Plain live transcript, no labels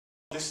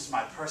This is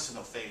my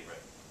personal favorite.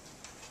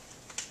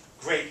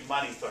 Great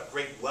money thought,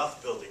 great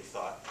wealth building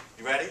thought.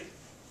 You ready?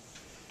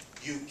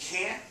 You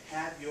can't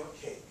have your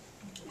cake.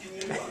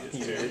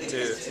 Eat it too.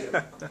 You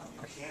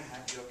can't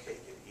have your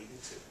cake and eat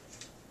it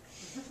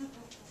too.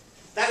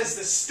 That is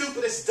the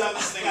stupidest,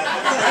 dumbest thing I've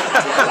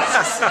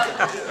ever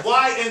heard.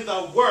 Why in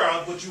the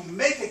world would you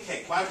make a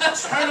cake? Why would you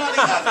turn on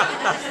the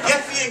oven,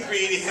 get the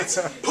ingredients,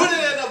 put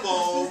it in a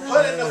bowl,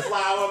 put in the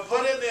flour,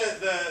 put in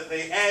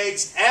the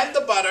eggs and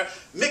the butter,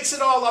 mix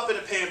it all up in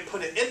a pan,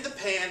 put it in the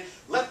pan,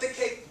 let the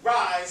cake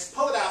rise,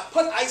 pull it out,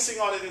 put icing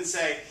on it and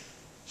say,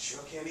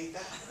 sure can't eat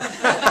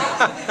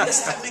that?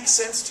 Does that make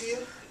sense to you?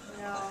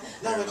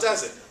 No, it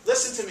doesn't.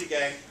 Listen to me,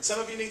 gang. Some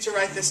of you need to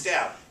write this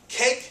down.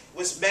 Cake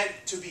was meant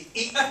to be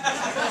eaten. Do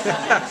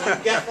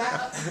you get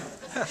that?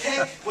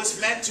 Cake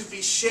was meant to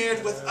be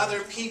shared with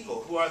other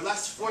people who are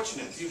less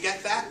fortunate. Do you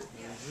get that?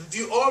 Do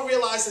you all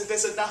realize that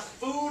there's enough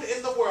food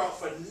in the world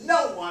for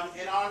no one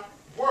in our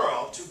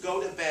world to go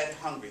to bed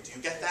hungry? Do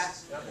you get that?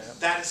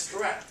 That is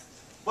correct.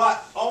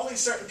 But only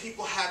certain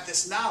people have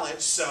this knowledge,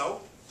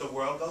 so the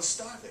world goes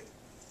starving.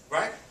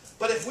 Right?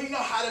 But if we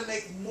know how to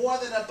make more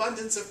than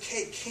abundance of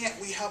cake, can't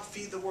we help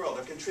feed the world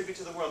or contribute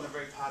to the world in a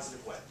very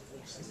positive way?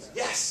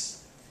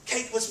 Yes.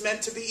 Cake was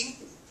meant to be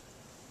eaten.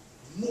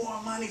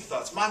 More money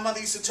thoughts. My mother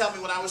used to tell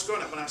me when I was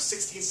growing up, when I was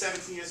 16,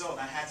 17 years old,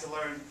 and I had to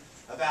learn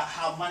about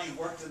how money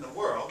worked in the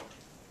world,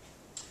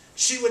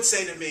 she would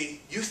say to me,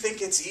 you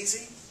think it's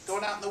easy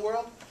going out in the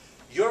world?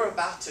 You're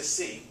about to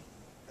see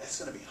that it's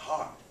going to be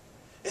hard.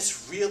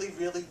 It's really,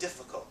 really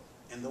difficult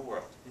in the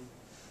world.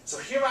 So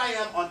here I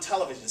am on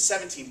television,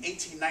 17,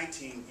 18,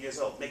 19 years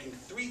old, making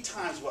 3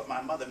 times what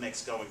my mother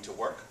makes going to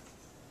work.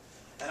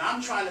 And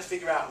I'm trying to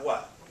figure out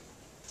what?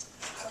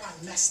 How do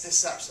I mess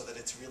this up so that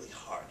it's really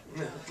hard?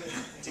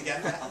 Do you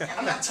get that?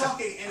 I'm not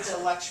talking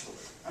intellectually.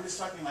 I'm just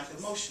talking like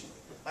emotionally.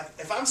 Like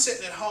if I'm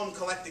sitting at home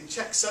collecting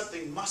checks,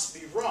 something must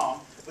be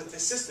wrong with the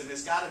system.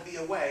 There's got to be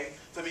a way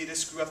for me to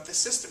screw up the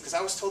system. Because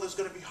I was told it was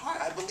going to be hard.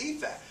 I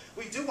believe that.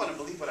 We do want to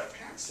believe what our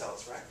parents tell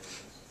us, right?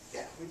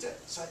 Yeah, we do.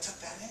 So I took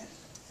that in.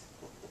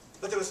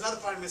 But there was another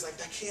part of me that's like,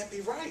 that can't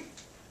be right.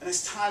 And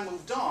as time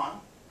moved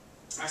on,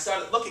 I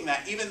started looking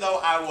at, even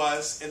though I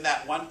was in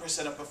that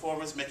 1% of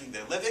performers making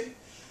their living,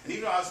 and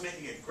even though I was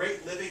making a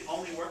great living,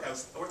 only work, I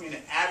was working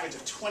an average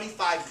of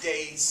 25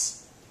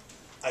 days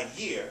a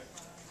year,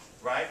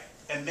 right?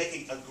 And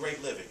making a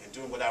great living and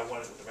doing what I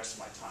wanted with the rest of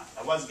my time.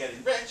 I wasn't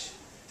getting rich.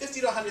 $50,000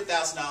 to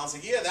 $100,000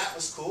 a year, that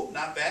was cool,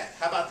 not bad.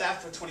 How about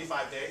that for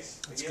 25 days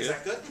a year? Is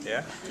that good?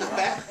 Yeah. Not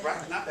bad,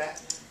 right? Not bad.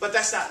 But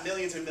that's not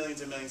millions and millions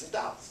and millions of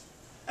dollars.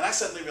 And I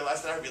suddenly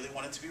realized that I really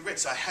wanted to be rich.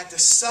 So I had to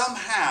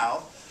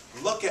somehow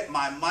look at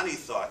my money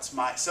thoughts.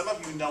 Some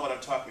of you know what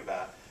I'm talking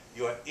about.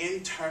 Your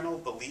internal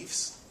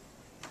beliefs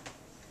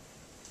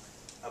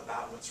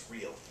about what's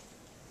real.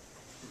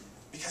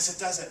 Because it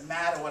doesn't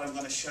matter what I'm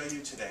going to show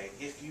you today.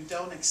 If you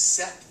don't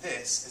accept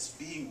this as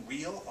being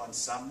real on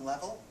some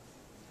level,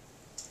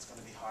 it's going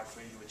to be hard for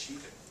you to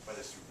achieve it, whether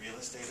it's through real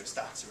estate or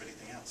stocks or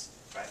anything else,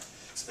 right?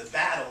 So the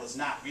battle is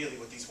not really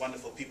with these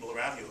wonderful people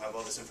around you who have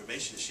all this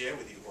information to share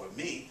with you or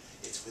me.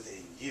 It's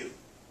within you.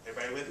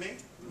 Everybody with me?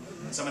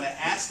 So I'm going to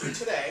ask you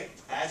today,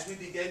 as we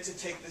begin to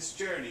take this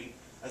journey,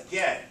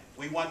 again,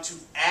 we want to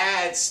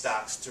add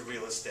stocks to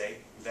real estate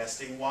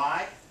investing.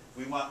 Why?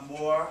 We want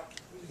more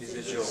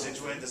residual.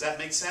 Does that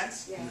make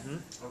sense? Yeah.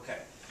 Okay.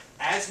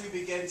 As we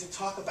begin to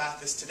talk about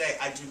this today,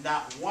 I do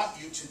not want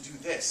you to do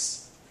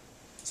this.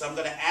 So I'm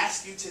going to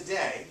ask you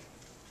today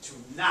to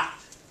not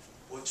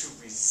or to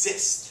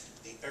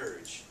resist the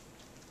urge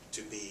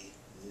to be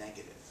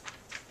negative.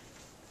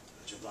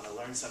 But you're going to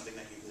learn something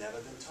that you've never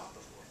been taught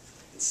before.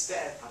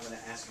 Instead, I'm going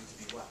to ask you to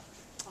be what?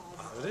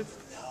 Positive?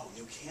 No,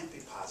 you can't be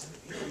positive.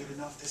 You don't even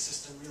know if this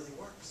system really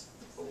works.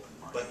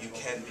 But you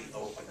can be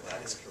open.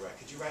 That is correct.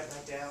 Could you write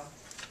that down?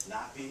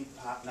 Not being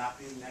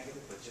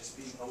negative, but just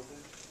being open.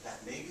 That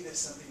maybe there's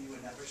something you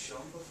were never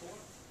shown before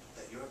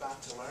that you're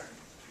about to learn.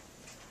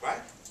 Right?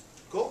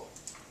 Cool?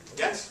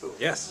 Yes?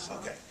 Yes.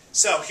 Okay.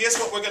 So here's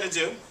what we're going to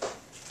do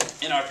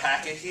in our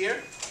packet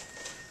here.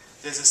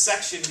 There's a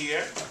section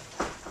here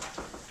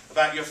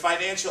about your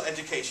financial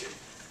education.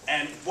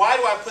 And why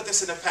do I put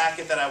this in a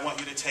packet that I want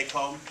you to take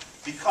home?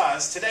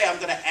 Because today I'm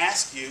going to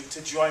ask you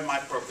to join my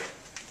program.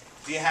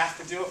 Do you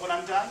have to do it when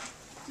I'm done?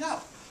 No.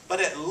 But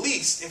at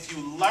least if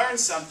you learn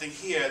something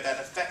here that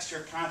affects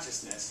your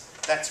consciousness,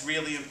 that's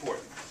really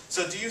important.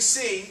 So do you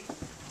see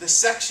the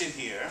section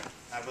here?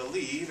 I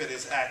believe it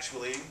is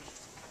actually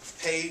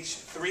page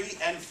 3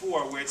 and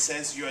 4 where it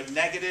says your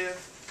negative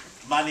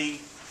money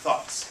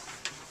thoughts.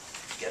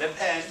 Get a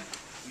pen.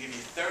 I'll give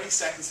you 30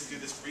 seconds to do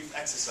this brief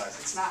exercise.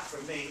 It's not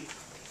for me.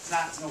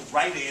 It's no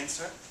right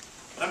answer.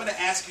 But I'm going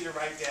to ask you to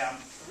write down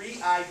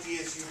 3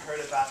 ideas you heard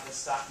about the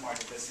stock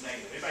market that's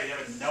negative. Anybody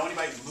ever know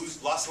anybody who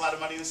lost a lot of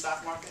money in the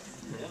stock market?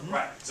 Yeah.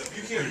 Right. So if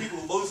you hear people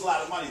who lose a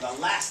lot of money, the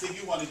last thing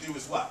you want to do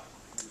is what?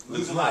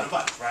 Lose a lot of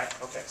money, right?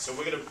 Okay. So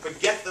we're going to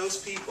forget those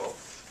people.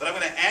 But I'm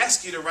going to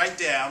ask you to write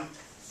down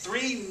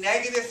 3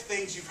 negative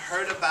things you've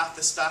heard about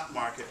the stock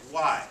market.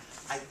 Why?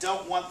 I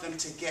don't want them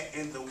to get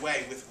in the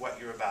way with what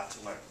you're about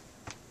to learn.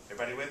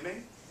 Everybody with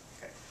me?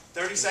 Okay.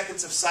 30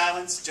 seconds of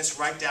silence. Just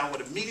write down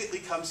what immediately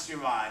comes to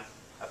your mind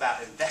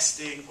about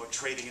investing or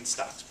trading in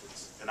stocks,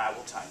 please. And I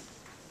will time you.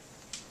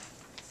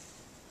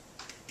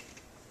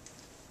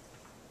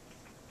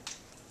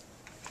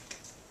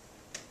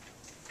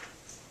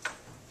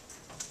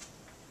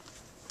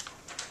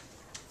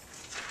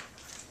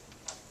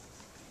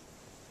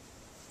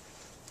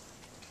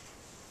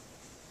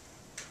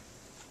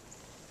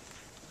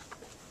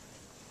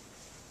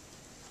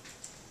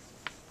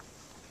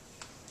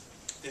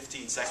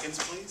 Seconds,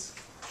 please.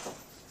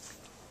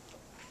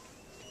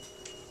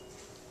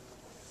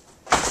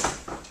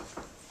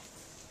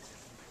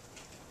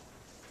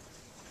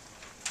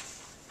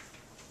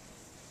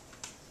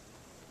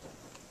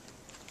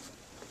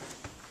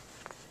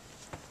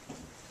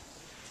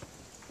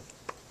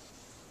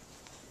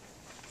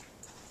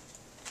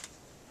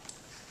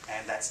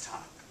 And that's time.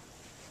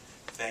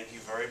 Thank you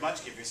very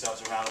much. Give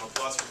yourselves a round of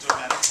applause for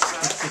doing that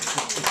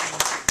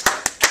exercise.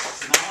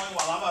 So not only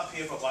while I'm up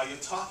here, but while you're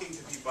talking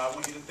to people, I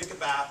want you to think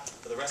about,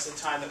 for the rest of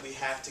the time that we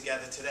have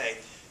together today,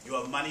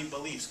 your money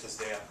beliefs, because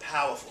they are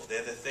powerful.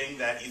 They're the thing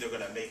that either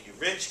going to make you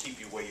rich, keep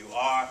you where you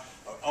are,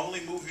 or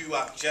only move you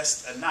up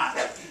just a notch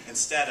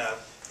instead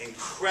of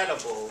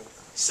incredible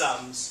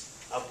sums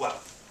of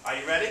wealth. Are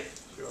you ready?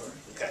 Sure.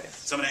 Okay.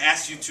 So I'm going to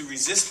ask you to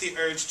resist the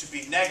urge to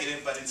be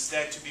negative, but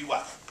instead to be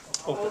what?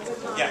 Open.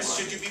 Yes.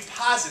 Should you be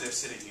positive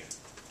sitting here?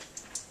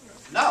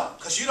 No,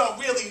 because you don't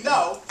really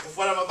know if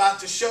what I'm about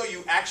to show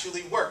you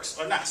actually works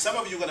or not. Some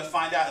of you are going to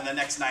find out in the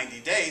next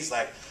 90 days,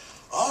 like,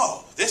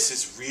 oh, this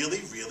is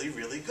really, really,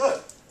 really good.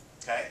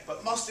 Okay?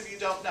 But most of you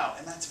don't know,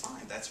 and that's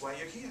fine. That's why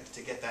you're here,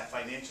 to get that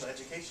financial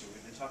education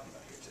we've been talking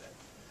about here today.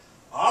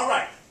 All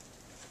right.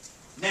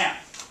 Now,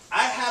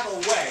 I have a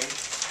way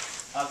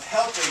of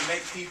helping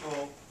make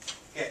people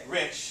get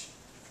rich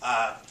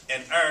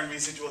and earn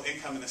residual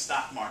income in the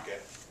stock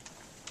market.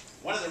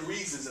 One of the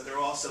reasons that they're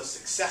all so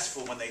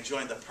successful when they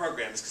join the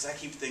program is because I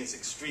keep things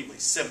extremely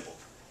simple.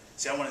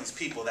 See, I'm one of these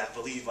people that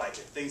believe like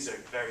if things are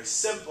very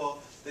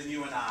simple, then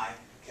you and I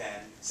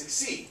can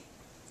succeed.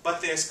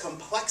 But there's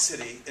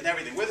complexity in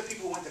everything. We're the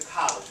people who went to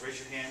college. Raise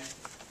your hand.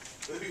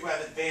 We're the people who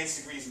have advanced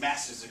degrees,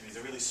 master's degrees.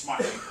 They're really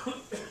smart people.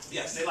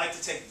 Yes, they like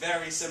to take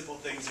very simple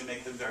things and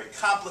make them very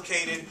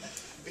complicated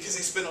because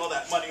they spend all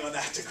that money on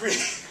that degree.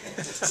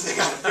 So they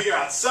got to figure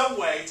out some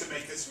way to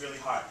make this really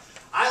hard.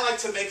 I like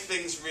to make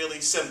things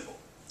really simple.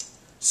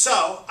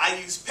 So I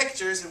use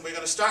pictures, and we're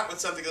going to start with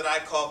something that I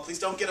call, please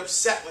don't get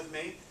upset with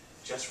me,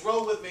 just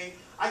roll with me.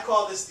 I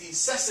call this the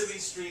Sesame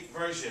Street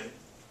version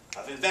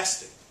of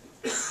investing.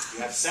 You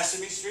have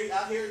Sesame Street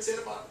out here in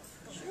Santa Barbara?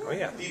 Oh,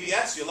 yeah.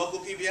 PBS, your local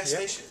PBS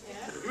station.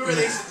 Yeah. Remember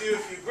they used to do,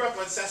 if you grew up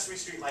on Sesame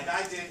Street like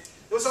I did,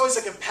 there was always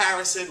a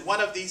comparison.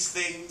 One of these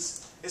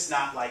things is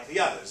not like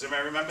the others.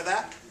 Everybody remember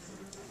that?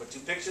 Put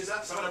two pictures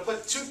up. So I'm going to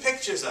put two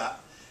pictures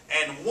up,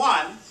 and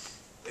one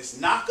is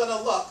not going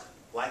to look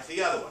like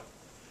the other one.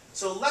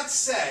 So let's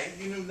say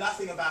you knew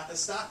nothing about the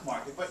stock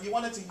market, but you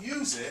wanted to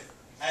use it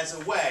as a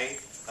way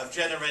of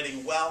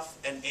generating wealth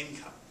and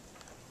income.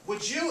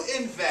 Would you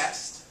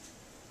invest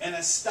in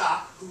a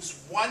stock whose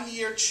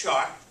one-year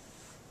chart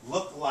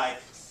looked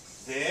like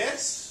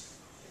this?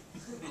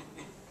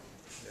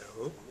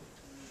 No.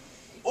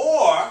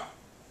 Or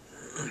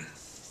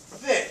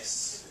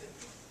this?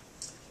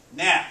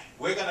 Now,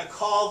 we're going to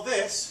call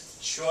this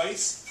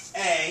choice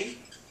A,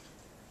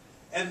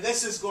 and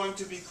this is going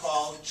to be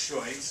called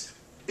choice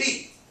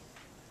B.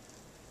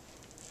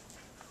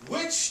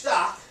 Which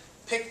stock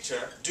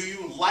picture do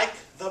you like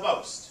the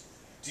most?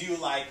 Do you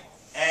like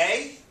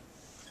A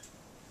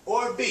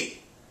or B?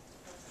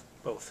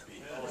 Both.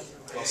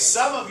 Well,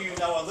 some of you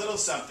know a little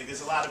something.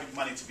 There's a lot of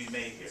money to be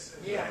made here.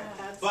 Yeah.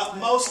 But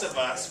most of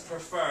us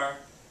prefer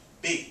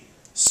B.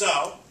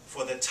 So,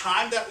 for the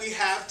time that we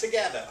have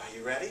together, are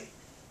you ready?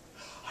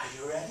 Are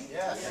you ready?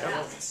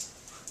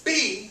 Yes.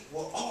 B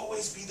will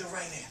always be the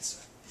right answer.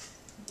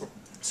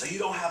 So you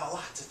don't have a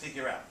lot to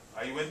figure out.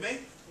 Are you with me?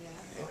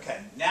 Yeah. Okay.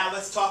 Now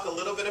let's talk a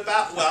little bit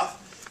about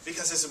wealth,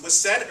 because as it was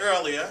said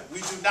earlier, we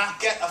do not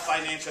get a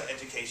financial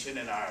education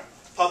in our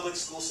public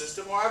school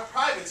system or our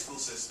private school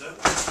system.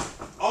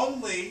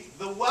 Only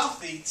the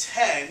wealthy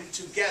tend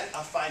to get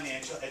a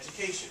financial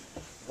education.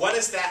 What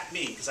does that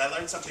mean? Because I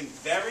learned something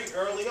very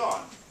early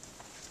on.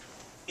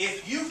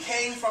 If you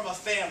came from a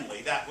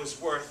family that was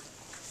worth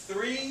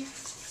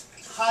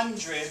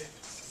 $300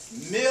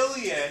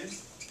 million,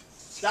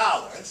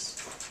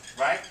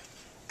 right?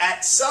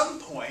 At some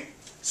point,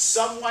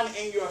 someone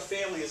in your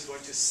family is going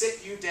to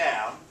sit you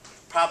down,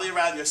 probably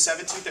around your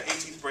 17th or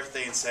 18th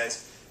birthday, and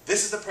says,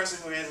 this is the person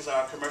who handles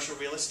our commercial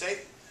real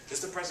estate.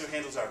 This is the person who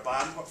handles our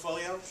bond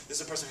portfolio. This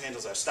is the person who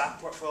handles our stock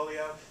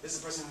portfolio. This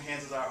is the person who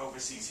handles our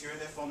overseas. Here are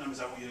their phone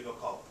numbers. I want you to go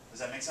call them. Does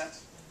that make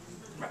sense?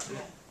 Right.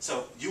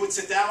 So you would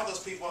sit down with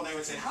those people, and they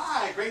would say,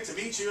 hi, great to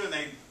meet you, and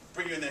they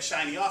bring you in their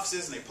shiny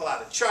offices, and they pull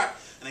out a chart,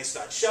 and they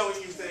start showing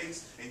you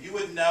things, and you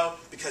wouldn't know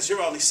because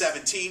you're only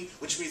 17,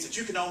 which means that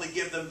you can only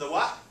give them the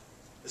what?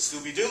 The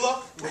Scooby-Doo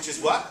look, which is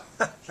what?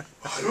 I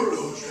don't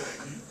know,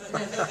 Jack.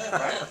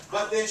 Right?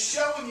 But they're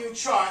showing you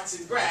charts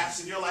and graphs,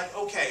 and you're like,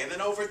 okay. And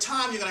then over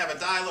time, you're going to have a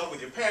dialogue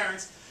with your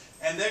parents,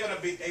 and they're going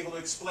to be able to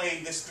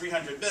explain this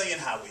 300 million,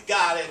 how we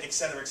got it, et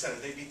cetera, et cetera.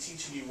 They'd be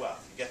teaching you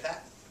wealth. You get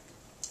that?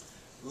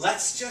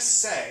 Let's just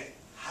say,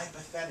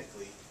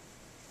 hypothetically,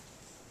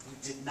 you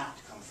did not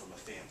come from a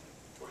family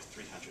worth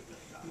 $300 million.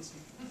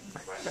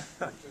 Right?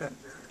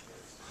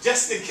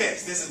 Just in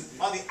case. This is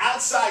on the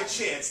outside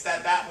chance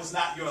that that was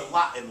not your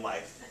lot in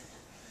life.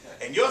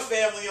 And your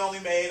family only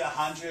made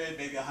 100,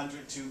 maybe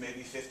 102,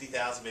 maybe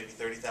 50,000, maybe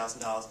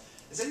 $30,000.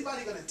 Is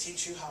anybody going to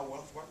teach you how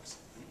wealth works?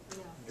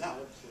 No.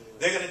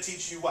 They're going to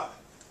teach you what?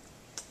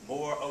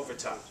 More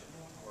overtime.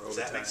 Does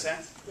that make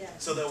sense? Yeah.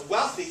 So the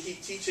wealthy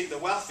keep teaching the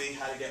wealthy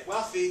how to get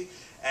wealthy,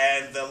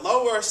 and the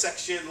lower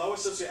section, lower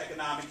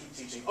socioeconomic, keep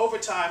teaching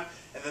overtime,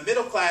 and the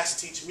middle class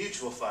teach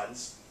mutual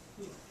funds.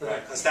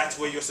 Right, because that's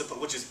where you're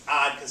supposed, which is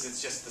odd because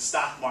it's just the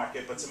stock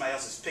market, but somebody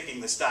else is picking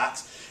the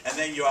stocks, and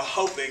then you're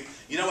hoping.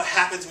 You know what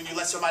happens when you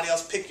let somebody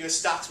else pick your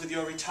stocks with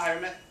your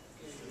retirement?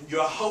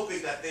 You're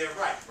hoping that they're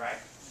right?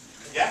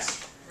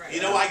 Yes? Right.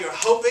 You know why you're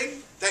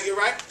hoping that you're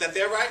right, that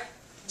they're right?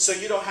 So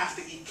you don't have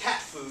to eat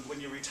cat food when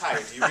you retire.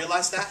 Do you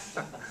realize that?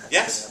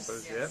 Yes?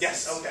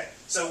 Yes, okay.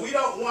 So we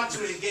don't want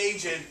to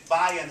engage in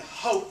buy and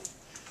hope.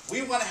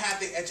 We want to have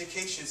the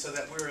education so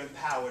that we're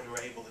empowered,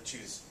 we're able to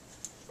choose,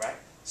 right?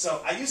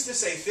 So I used to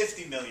say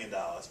 $50 million,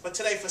 but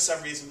today for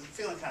some reason I'm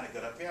feeling kind of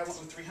good up here. I went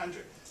with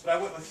 300, but I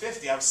went with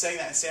 50. I was saying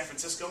that in San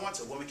Francisco once.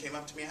 A woman came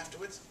up to me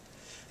afterwards,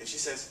 and she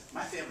says,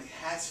 "My family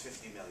has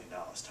 $50 million,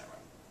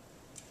 Tyrone,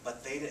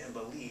 but they didn't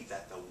believe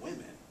that the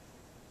women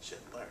should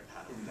learn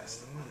how to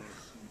invest the money."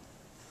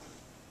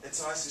 And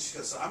so I said, she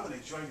goes, "So I'm going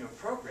to join your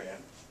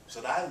program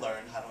so that I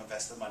learn how to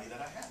invest the money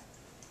that I have."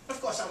 Of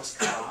course, I was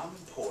calm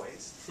and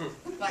poised.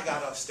 And I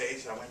got off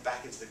stage and I went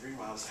back into the green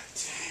room. I was like,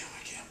 damn,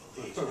 I can't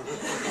believe it.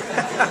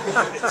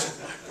 It took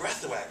my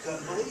breath away. I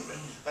couldn't believe it.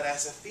 But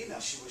as a female,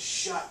 she was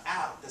shut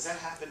out. Does that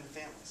happen in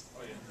families?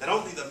 Oh, yeah. That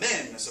only the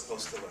men are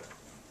supposed to learn.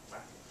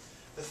 Right?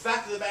 The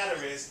fact of the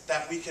matter is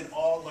that we can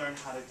all learn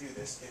how to do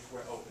this if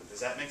we're open. Does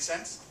that make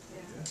sense?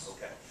 Yeah.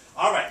 Okay.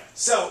 All right.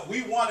 So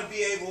we want to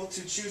be able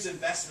to choose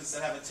investments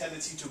that have a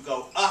tendency to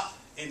go up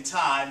in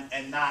time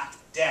and not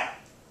down.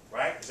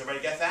 Right? Does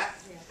everybody get that?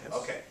 Yeah.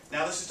 Okay.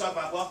 Now let's just talk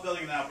about wealth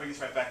building, and then I'll bring us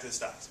right back to the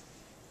stocks.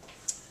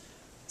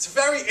 It's a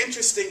very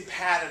interesting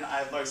pattern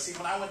I've learned. See,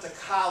 when I went to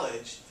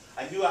college,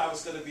 I knew I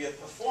was going to be a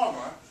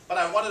performer, but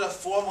I wanted a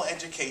formal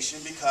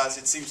education because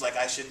it seems like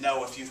I should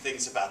know a few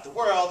things about the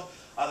world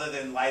other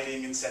than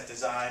lighting and set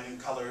design and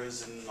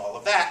colors and all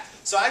of that.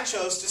 So I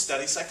chose to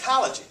study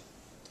psychology.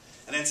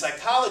 And in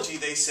psychology,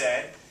 they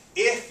said,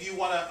 if you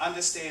want to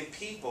understand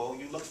people,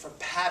 you look for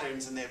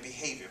patterns in their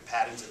behavior,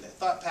 patterns in their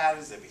thought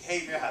patterns, their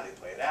behavior, how they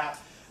play it out.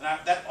 And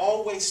that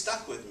always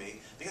stuck with me,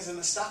 because in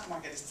the stock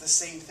market, it's the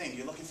same thing.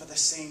 You're looking for the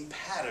same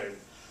pattern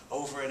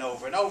over and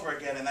over and over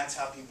again, and that's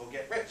how people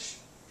get rich.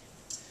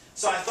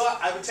 So I thought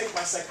I would take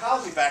my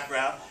psychology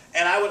background,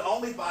 and I would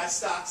only buy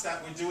stocks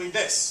that were doing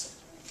this.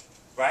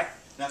 Right?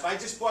 Now, if I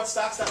just bought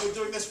stocks that were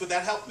doing this, would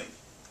that help me?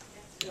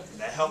 Would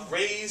that help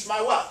raise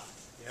my wealth?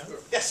 Yeah.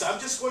 Yes, so I'm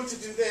just going to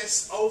do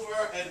this over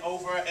and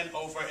over and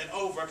over and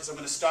over, because I'm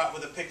going to start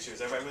with a picture. Is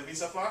everybody with me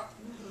so far?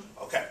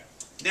 Okay.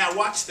 Now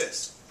watch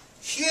this.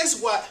 Here's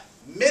what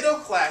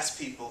middle-class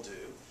people do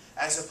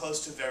as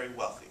opposed to very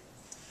wealthy.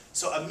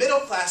 So a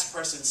middle-class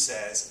person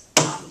says,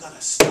 I'm going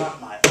to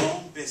start my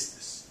own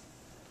business.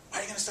 Why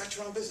are you going to start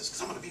your own business?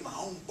 Because I'm going to be my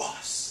own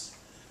boss.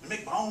 I'm going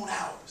to make my own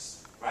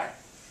hours. Right?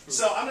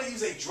 So I'm going to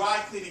use a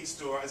dry cleaning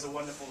store as a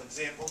wonderful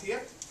example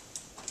here.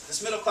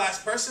 This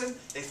middle-class person,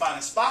 they find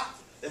a spot.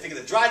 They think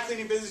of the dry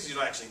cleaning business. You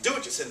don't actually do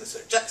it. You send the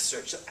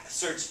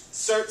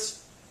certs.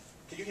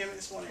 Can you hear me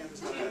this morning?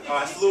 Oh,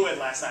 I flew in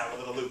last night. I'm a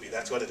little loopy.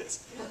 That's what it is.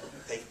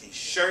 Take these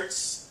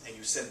shirts and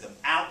you send them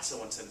out.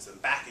 Someone sends them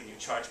back and you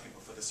charge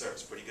people for the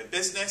service. Pretty good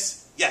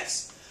business?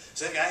 Yes.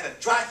 So I had a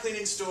dry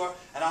cleaning store,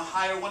 and I'll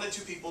hire 1 or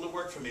 2 people to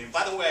work for me. And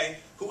by the way,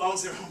 who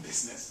owns their own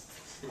business?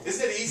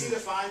 Isn't it easy to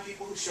find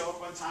people who show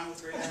up on time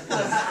with great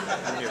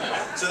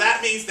attitude? So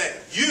that means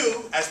that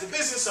you, as the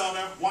business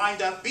owner,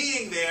 wind up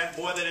being there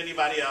more than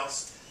anybody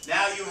else.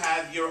 Now you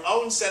have your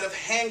own set of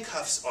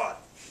handcuffs on.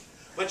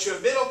 But you're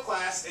middle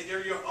class and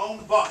you're your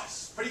own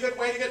boss. Pretty good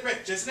way to get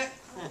rich, isn't it?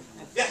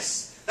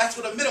 Yes, that's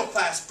what a middle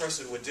class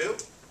person would do.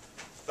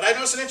 But I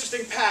noticed an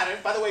interesting pattern.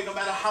 By the way, no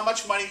matter how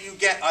much money you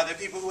get, are there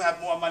people who have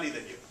more money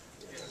than you?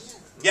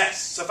 Yes.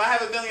 So if I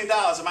have $1 million,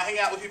 am I hanging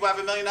out with people who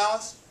have $1 million?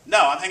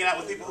 No, I'm hanging out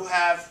with people who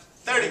have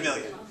 30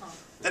 million.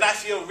 Then I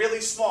feel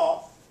really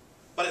small,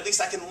 but at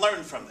least I can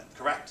learn from them,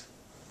 correct?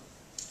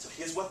 So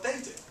here's what they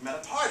do. I'm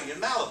at a party in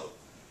Malibu,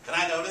 and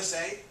I notice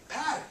a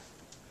pattern.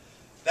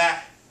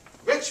 That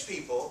rich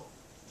people,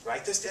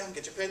 write this down,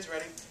 get your pens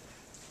ready,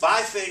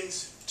 buy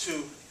things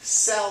to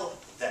sell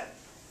them.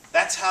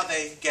 That's how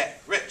they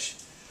get rich.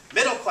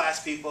 Middle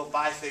class people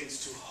buy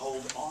things to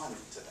hold on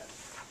to them.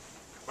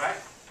 Right?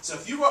 So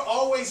if you were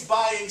always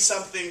buying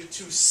something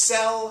to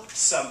sell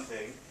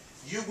something,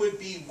 you would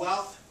be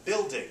wealth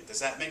building. Does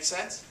that make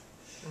sense?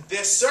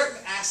 There's certain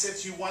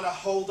assets you want to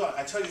hold on.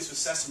 I told you this was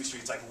Sesame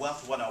Street. It's like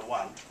Wealth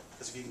 101.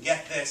 Because if you can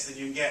get this, then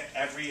you can get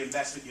every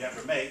investment you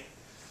ever make.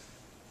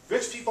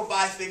 Rich people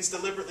buy things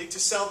deliberately to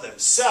sell them.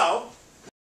 So,